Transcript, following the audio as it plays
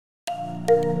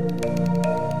Hi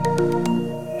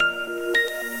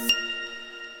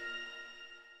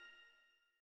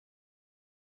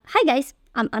guys,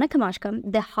 I'm Anna Kamashka,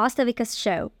 the host of ICA's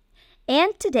show.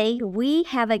 And today we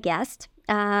have a guest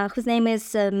whose name is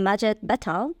Majed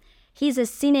Batal. He's a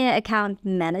senior account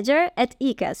manager at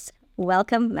ICAS.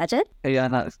 Welcome, Majed. Hey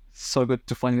Anna, it's so good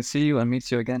to finally see you and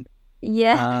meet you again.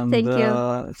 Yeah, And thank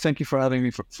you. thank you for having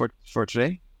me for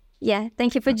today. Yeah,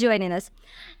 thank you for joining us.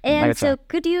 And so, Anytime.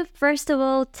 could you first of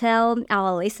all tell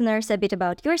our listeners a bit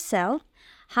about yourself,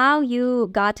 how you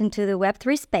got into the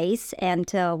Web3 space, and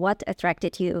what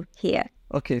attracted you here?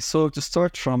 Okay, so to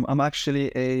start from, I'm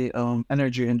actually a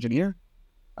energy engineer.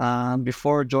 And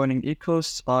before joining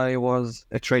Ecos, I was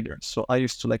a trader. So I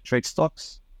used to like trade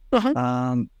stocks,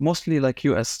 Uh-huh. mostly like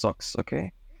US stocks.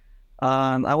 Okay,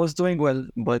 and I was doing well,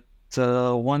 but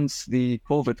once the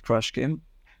COVID crash came,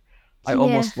 I Yeah.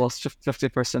 almost lost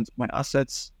 50% of my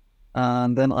assets.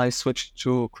 And then I switched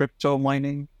to crypto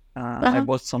mining. I Uh-huh.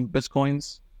 bought some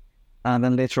Bitcoins. And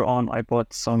then later on, I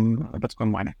bought some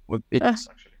Bitcoin mining with Uh, Ecos,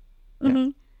 actually. Yeah,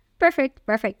 mhm. Perfect,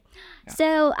 perfect. yeah.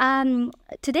 So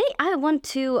today I want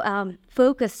to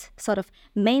focus sort of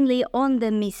mainly on the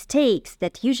mistakes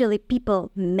that usually people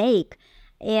make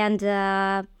and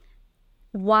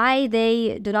why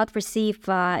they do not receive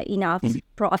enough Mhm.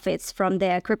 profits from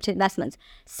their crypto investments.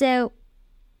 So,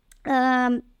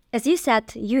 as you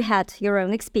said, you had your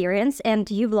own experience and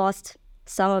you've lost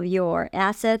some of your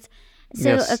assets. So,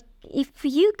 Yes. if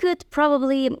you could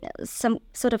probably some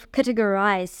sort of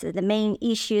categorize the main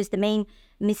issues, the main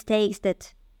mistakes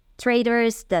that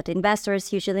traders, that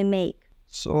investors usually make.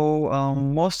 So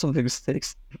most of the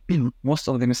mistakes, most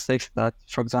of the mistakes that,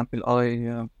 for example,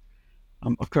 I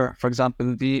occur, for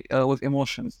example, the with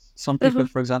emotions. Some people,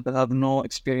 Mm-hmm. for example, have no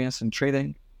experience in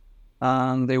trading,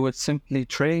 and they would simply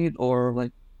trade or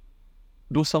like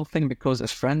do something because a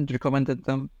friend recommended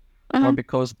them, or Uh-huh.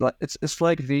 because like, it's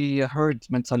like the herd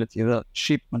mentality, the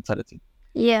sheep mentality.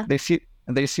 Yeah.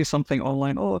 They see something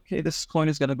online. Oh, okay, this coin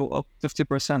is gonna go up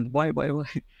 50%. Why?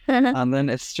 Uh-huh. And then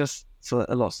it's just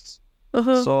a loss.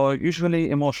 Uh-huh. So usually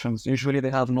emotions. Usually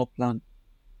they have no plan.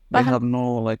 They Uh-huh. have no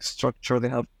like structure. They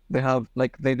have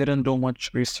like they didn't do much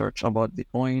research about the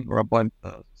coin or about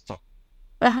the stock.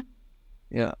 Uh-huh.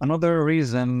 Yeah. Another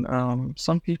reason.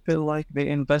 Some people like they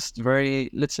invest very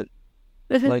little.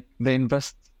 Uh-huh. Like they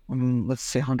invest, let's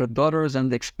say $100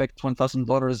 and they expect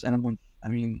 $1,000 in a month. I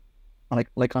mean,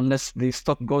 like unless the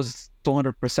stock goes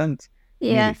 200%,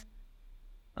 Yeah. maybe.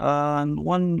 And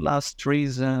one last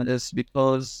reason is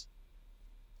because,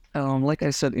 like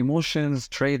I said, emotions,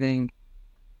 trading,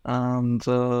 and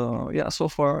yeah. So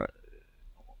far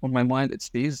on my mind, it's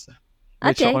these.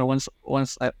 Later Okay. on,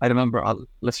 once I remember, I'll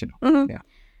let you know. Mm-hmm. Yeah.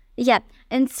 Yeah.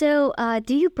 And so,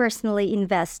 do you personally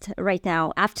invest right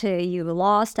now after you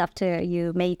lost, after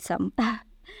you made some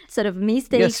sort of Yes.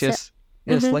 mistakes? Yes.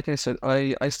 Mm-hmm. Like I said,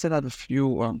 I still have a few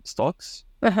stocks,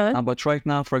 Uh-huh. but right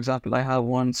now, for example, I have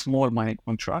one small mining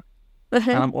contract.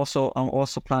 Uh-huh. And I'm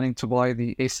also planning to buy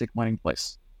the ASIC mining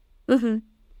place. Mm-hmm.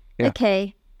 Yeah.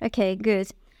 Okay. Okay, good.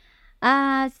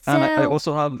 And I So,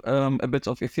 also have a bit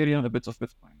of Ethereum, a bit of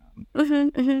Bitcoin. mm-hmm,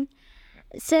 mm-hmm.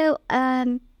 Yeah. So,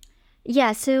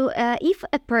 yeah, so if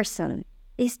a person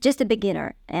is just a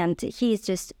beginner and he's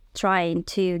just trying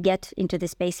to get into the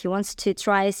space, he wants to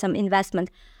try some investment,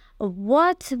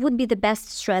 what would be the best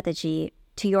strategy,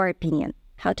 to your opinion?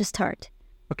 How to start?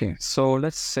 Okay, so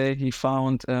let's say he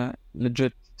found a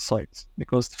legit site,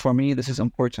 because for me this is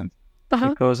important, Uh-huh.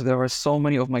 because there are so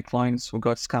many of my clients who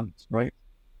got scammed, right?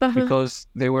 Uh-huh. Because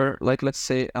they were like, let's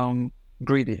say,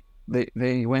 greedy.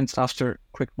 They went after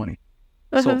quick money.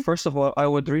 So Uh-huh. first of all, I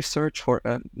would research for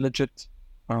a legit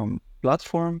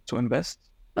platform to invest.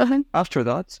 Uh-huh. After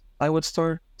that, I would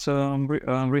start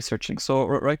researching. So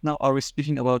right now, are we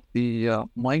speaking about the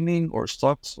mining or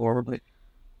stocks or like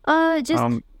Just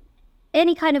um,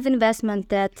 any kind of investment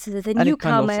that the any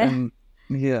kind of newcomer.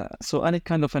 yeah? So any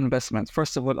kind of investment.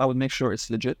 First of all, I would make sure it's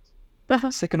legit.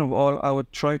 Uh-huh. Second of all, I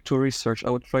would try to research. I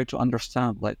would try to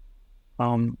understand like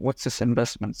what's this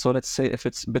investment. So let's say if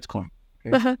it's Bitcoin,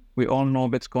 okay, Uh-huh. we all know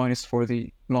Bitcoin is for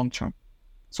the long term.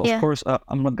 So of Yeah. course,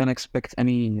 I'm not gonna expect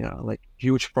any like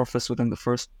huge profits within the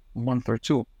first month or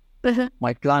two. Uh-huh.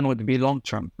 My plan would be long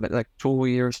term, like 2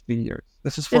 years, 3 years.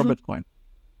 This is for Uh-huh. Bitcoin.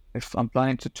 If I'm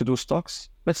planning to do stocks,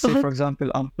 let's say, Uh-huh. for example,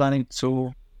 I'm planning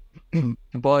to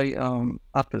buy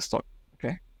Apple stock.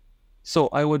 Okay. So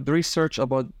I would research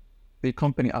about the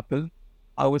company Apple.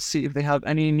 I would see if they have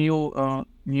any new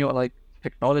like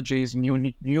technologies,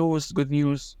 news, good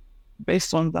news.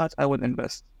 Based on that, I would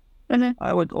invest. Uh-huh.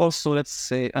 I would also, let's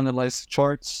say, analyze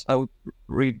charts. I would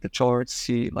read the charts,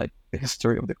 see like the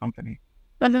history of the company.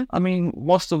 Uh-huh. I mean,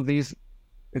 most of these,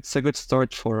 it's a good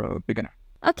start for a beginner.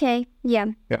 Okay, yeah,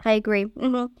 Yeah. I agree.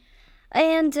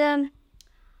 And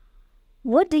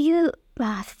what do you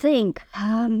think?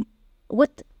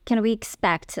 What can we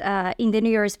expect in the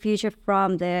nearest future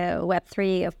from the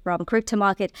Web3, from crypto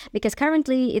market? Because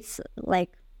currently it's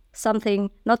like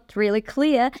something not really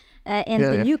clear, and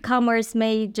the Yeah. newcomers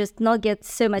may just not get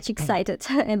so much excited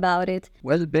about it.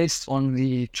 Well, based on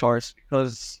the charts,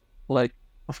 because like,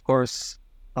 of course,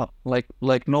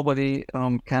 like nobody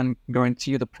can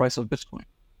guarantee the price of Bitcoin.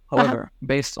 However,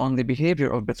 based on the behavior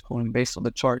of Bitcoin, based on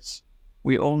the charts,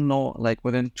 we all know like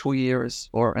within 2 years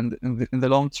or in the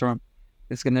long term,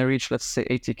 it's gonna reach, let's say,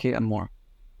 80K and more,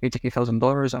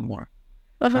 $80,000 and more.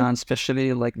 And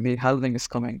especially like the halving is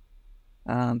coming,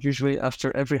 and usually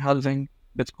after every halving,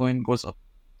 Bitcoin goes up.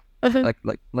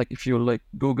 Like if you like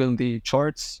Google the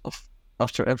charts of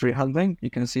after every halving, you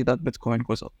can see that Bitcoin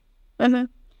goes up.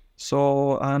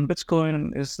 So, and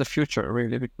Bitcoin is the future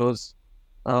really, because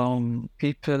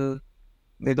people,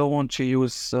 they don't want to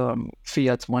use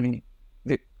fiat money.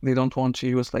 They don't want to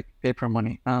use like paper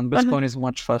money, and Bitcoin is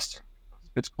much faster.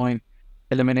 Bitcoin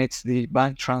eliminates the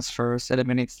bank transfers,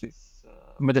 eliminates this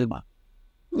middleman.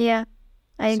 Yeah,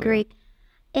 I So, agree.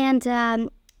 And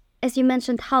as you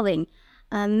mentioned, halving,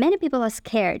 many people are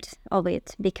scared of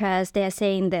it because they are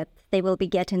saying that they will be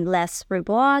getting less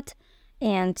reward,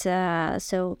 and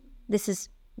so this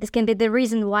can be the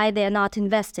reason why they are not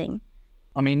investing.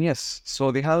 I mean, yes.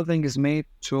 So the halving is made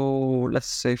to, let's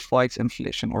say, fight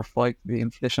inflation or fight the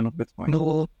inflation of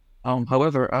Bitcoin.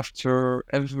 However, after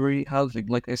every halving,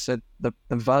 like I said, the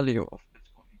value of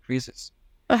Bitcoin increases.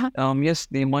 Yes,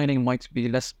 the mining might be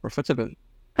less profitable,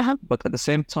 but at the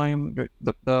same time,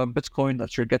 the Bitcoin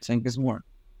that you're getting is more.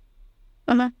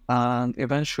 And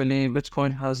eventually,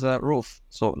 Bitcoin has a roof.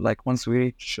 So, like once we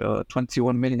reach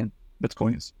 21 million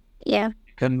Bitcoins, Yeah,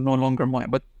 you can no longer mine.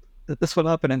 But this will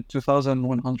happen in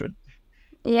 2100.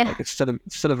 yeah, Like it's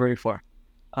still very far.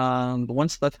 And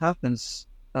once that happens,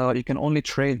 you can only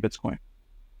trade Bitcoin.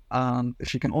 And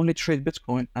if you can only trade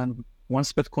Bitcoin, and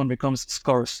once Bitcoin becomes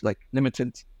scarce, like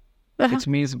limited, it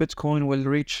means Bitcoin will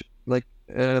reach like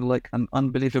an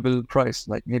unbelievable price,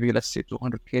 like maybe let's say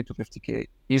 200K to 50K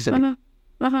easily.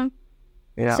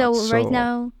 Yeah. So So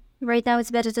right now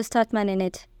it's better to start mining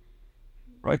it.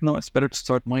 right now it's better to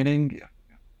start mining. Yeah.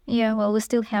 Yeah, well, we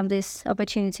still have this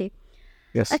opportunity.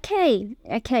 Yes. Okay.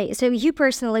 So you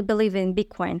personally believe in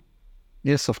Bitcoin?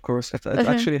 Yes, of course. It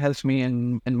actually helps me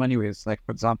in many ways. Like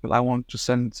for example, I want to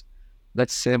send,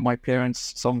 let's say, my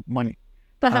parents some money,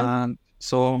 and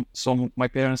so my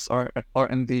parents are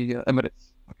in the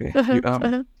Emirates, okay,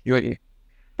 UAE,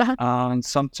 and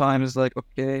sometimes like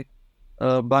okay,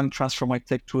 bank transfer might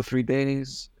take 2 or 3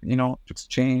 days, to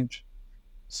exchange.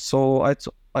 So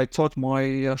I taught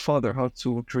my father how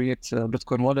to create a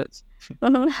Bitcoin wallet.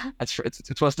 Actually,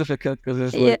 it was difficult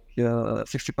because he's Yeah, like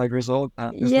 65 years old,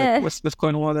 and he's like, yeah, "What's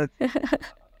Bitcoin wallet? I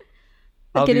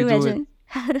How do can you do it?" imagine.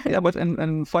 Yeah, but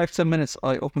in 5-10 minutes,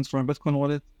 I opened my Bitcoin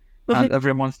wallet, and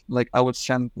every month, like I would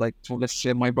send like to, let's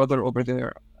say, my brother over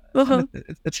there, and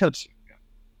it helps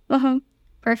you.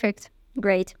 Perfect.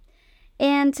 Great.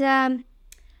 And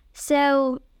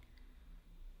so,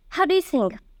 how do you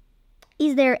think?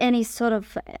 Is there any sort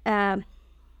of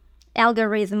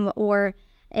algorithm or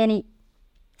any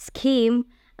scheme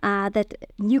that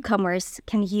newcomers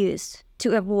can use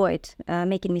to avoid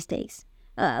making mistakes?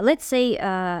 Let's say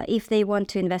if they want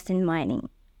to invest in mining,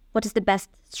 what is the best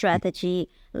strategy,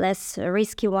 less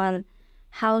risky one?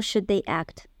 How should they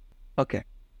act? Okay.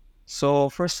 So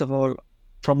first of all,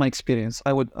 from my experience,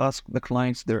 I would ask the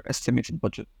clients their estimated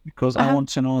budget, because I want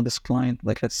to know this client,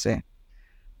 like let's say,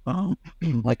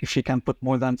 like if she can put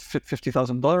more than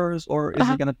 $50,000, or is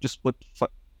he gonna just put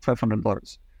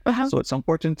 $500? So it's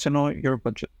important to know your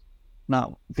budget.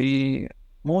 Now, the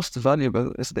most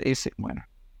valuable is the ASIC miner.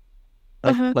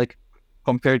 Like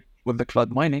compared with the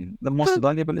cloud mining, the most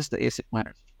valuable is the ASIC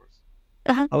miners, of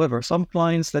course. However, some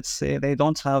clients, let's say, they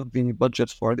don't have the budget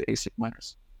for the ASIC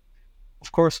miners.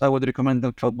 Of course, I would recommend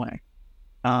them cloud mining.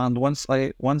 And once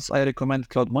I recommend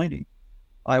cloud mining,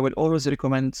 I would always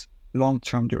recommend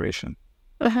long-term duration.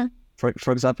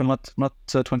 For example, not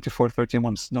 24, 30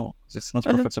 months. No, it's not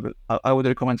profitable. I would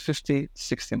recommend 50,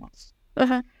 60 months.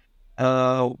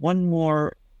 One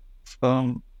more,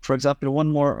 for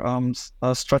example,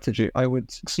 strategy I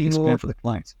would explain for the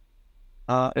client.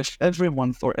 If every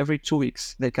month or every 2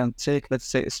 weeks they can take, let's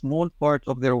say, a small part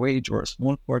of their wage or a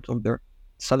small part of their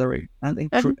salary and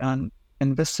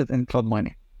invest it in cloud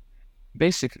mining.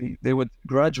 Basically, they would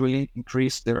gradually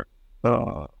increase their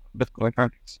Bitcoin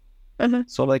earnings.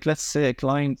 So, like, let's say a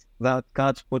client that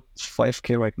can't put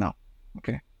 5K right now,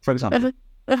 Okay, for example.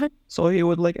 So he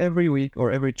would like every week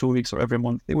or every 2 weeks or every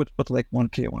month, he would put like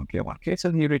 1K, 1K, 1K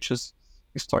till he reaches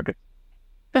his target.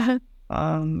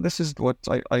 This is what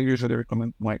I usually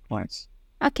recommend my clients.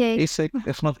 Okay. ASIC,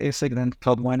 if not ASIC, then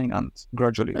cloud mining and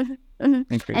gradually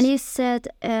increase. And you said,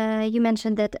 you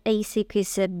mentioned that ASIC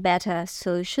is a better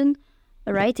solution,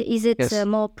 right? Is it Yes.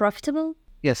 more profitable?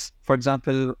 Yes. For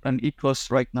example, in ECOS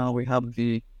right now, we have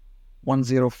the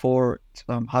 104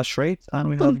 hash rate and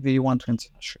we have the 120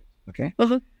 hash rate. Okay.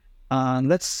 And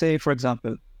let's say, for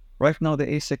example, right now the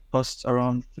ASIC costs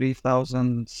around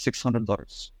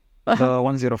 $3,600. The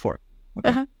 104.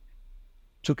 Okay.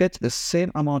 To get the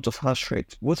same amount of hash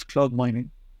rate with cloud mining,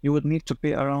 you would need to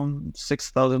pay around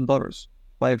 $6,000,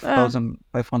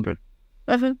 $5,500.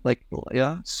 Like,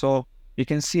 yeah. So you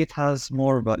can see it has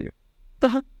more value.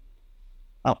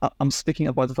 I'm speaking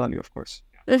about value, of course.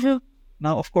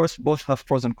 Now, of course, both have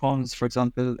pros and cons. For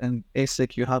example, in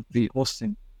ASIC, you have the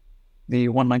hosting, the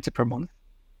 $190 per month.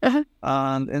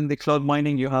 And in the cloud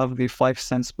mining, you have the 5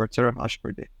 cents per terahash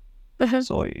per day.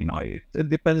 So, it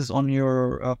depends on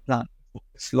your plan.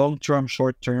 It's long-term,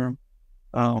 short-term.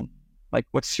 Like,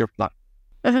 what's your plan?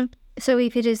 So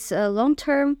if it is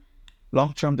long-term?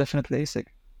 Long-term, definitely ASIC.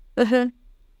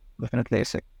 Definitely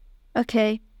ASIC.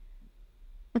 Okay,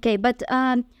 but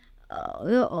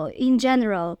in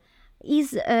general,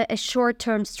 is a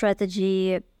short-term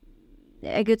strategy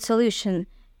a good solution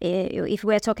if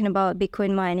we're talking about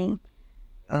Bitcoin mining?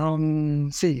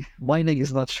 See, mining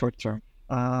is not short-term.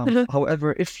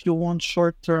 However, if you want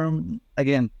short-term,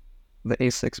 again, the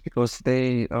ASICs, because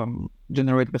they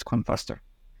generate Bitcoin faster.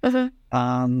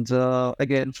 And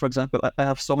again, for example, I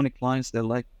have so many clients. They're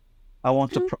like, I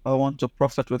want to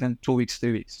profit within 2 weeks,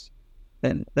 3 weeks.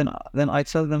 Then I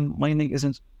tell them mining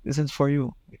isn't for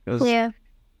you because. Yeah.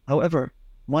 However,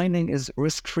 mining is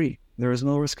risk-free. There is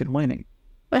no risk in mining.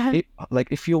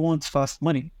 If you want fast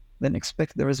money, then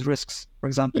expect there is risks. For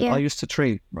example, I used to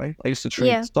trade, right? I used to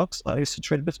trade stocks. I used to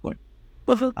trade Bitcoin,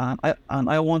 and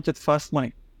I wanted fast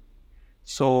money.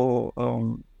 So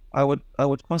I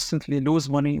would constantly lose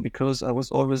money because I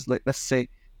was always, like, let's say,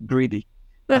 greedy.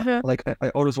 Like I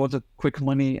always wanted quick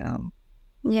money.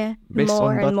 Based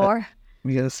more on and that, more.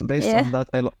 Yes, based on that,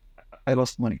 I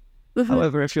lost money.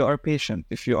 However, if you are patient,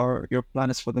 if your plan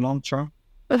is for the long term,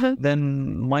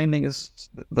 then mining is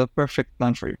the perfect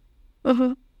plan for you.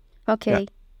 Okay,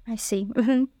 I see.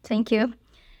 Thank you.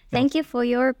 Thank you for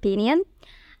your opinion.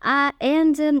 I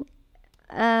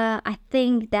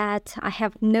think that I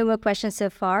have no more questions so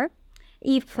far.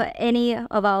 If any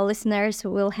of our listeners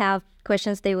will have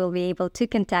questions, they will be able to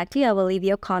contact you. I will leave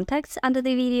your contacts under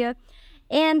the video.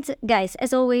 And guys,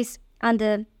 as always,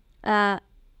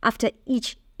 after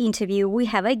each interview, we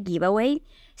have a giveaway.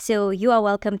 So you are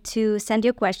welcome to send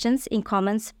your questions in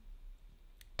comments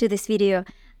to this video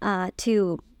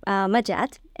to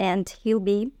Majed, and he'll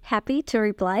be happy to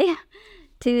reply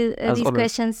to these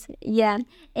questions. Yeah.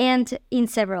 And in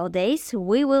several days,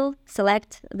 we will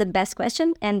select the best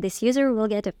question, and this user will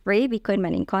get a free Bitcoin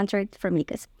mining contract from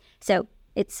ECOS. So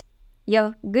it's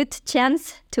your good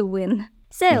chance to win.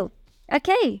 So,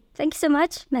 okay. Thank you so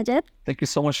much, Majed. Thank you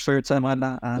so much for your time,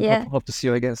 Anna, and hope to see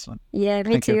you again soon. Yeah,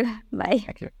 me too. Bye.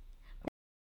 Thank you.